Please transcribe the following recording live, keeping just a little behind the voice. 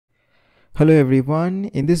Hello everyone,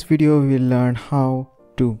 in this video we will learn how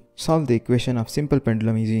to solve the equation of simple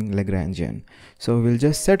pendulum using Lagrangian. So we'll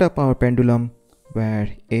just set up our pendulum where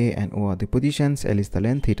A and O are the positions, L is the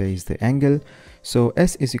length, theta is the angle. So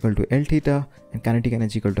S is equal to L theta and kinetic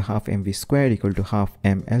energy equal to half mv squared equal to half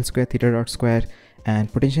ml square theta dot square,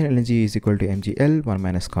 and potential energy is equal to mgl 1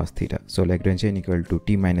 minus cos theta. So Lagrangian equal to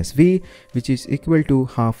T minus V, which is equal to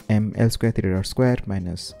half ml square theta dot square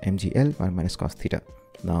minus mgl 1 minus cos theta.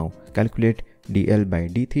 Now calculate dl by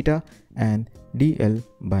d theta and dl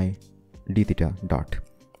by d theta dot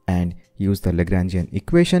and use the Lagrangian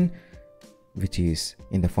equation, which is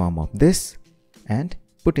in the form of this, and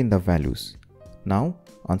put in the values. Now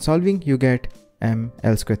on solving you get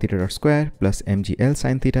ml square theta dot square plus mgl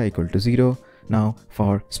sin theta equal to 0. Now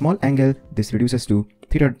for small angle this reduces to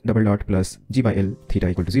theta double dot plus g by l theta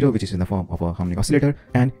equal to 0, which is in the form of a harmonic oscillator,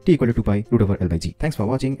 and t equal to 2 pi root over l by g. Thanks for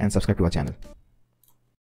watching and subscribe to our channel.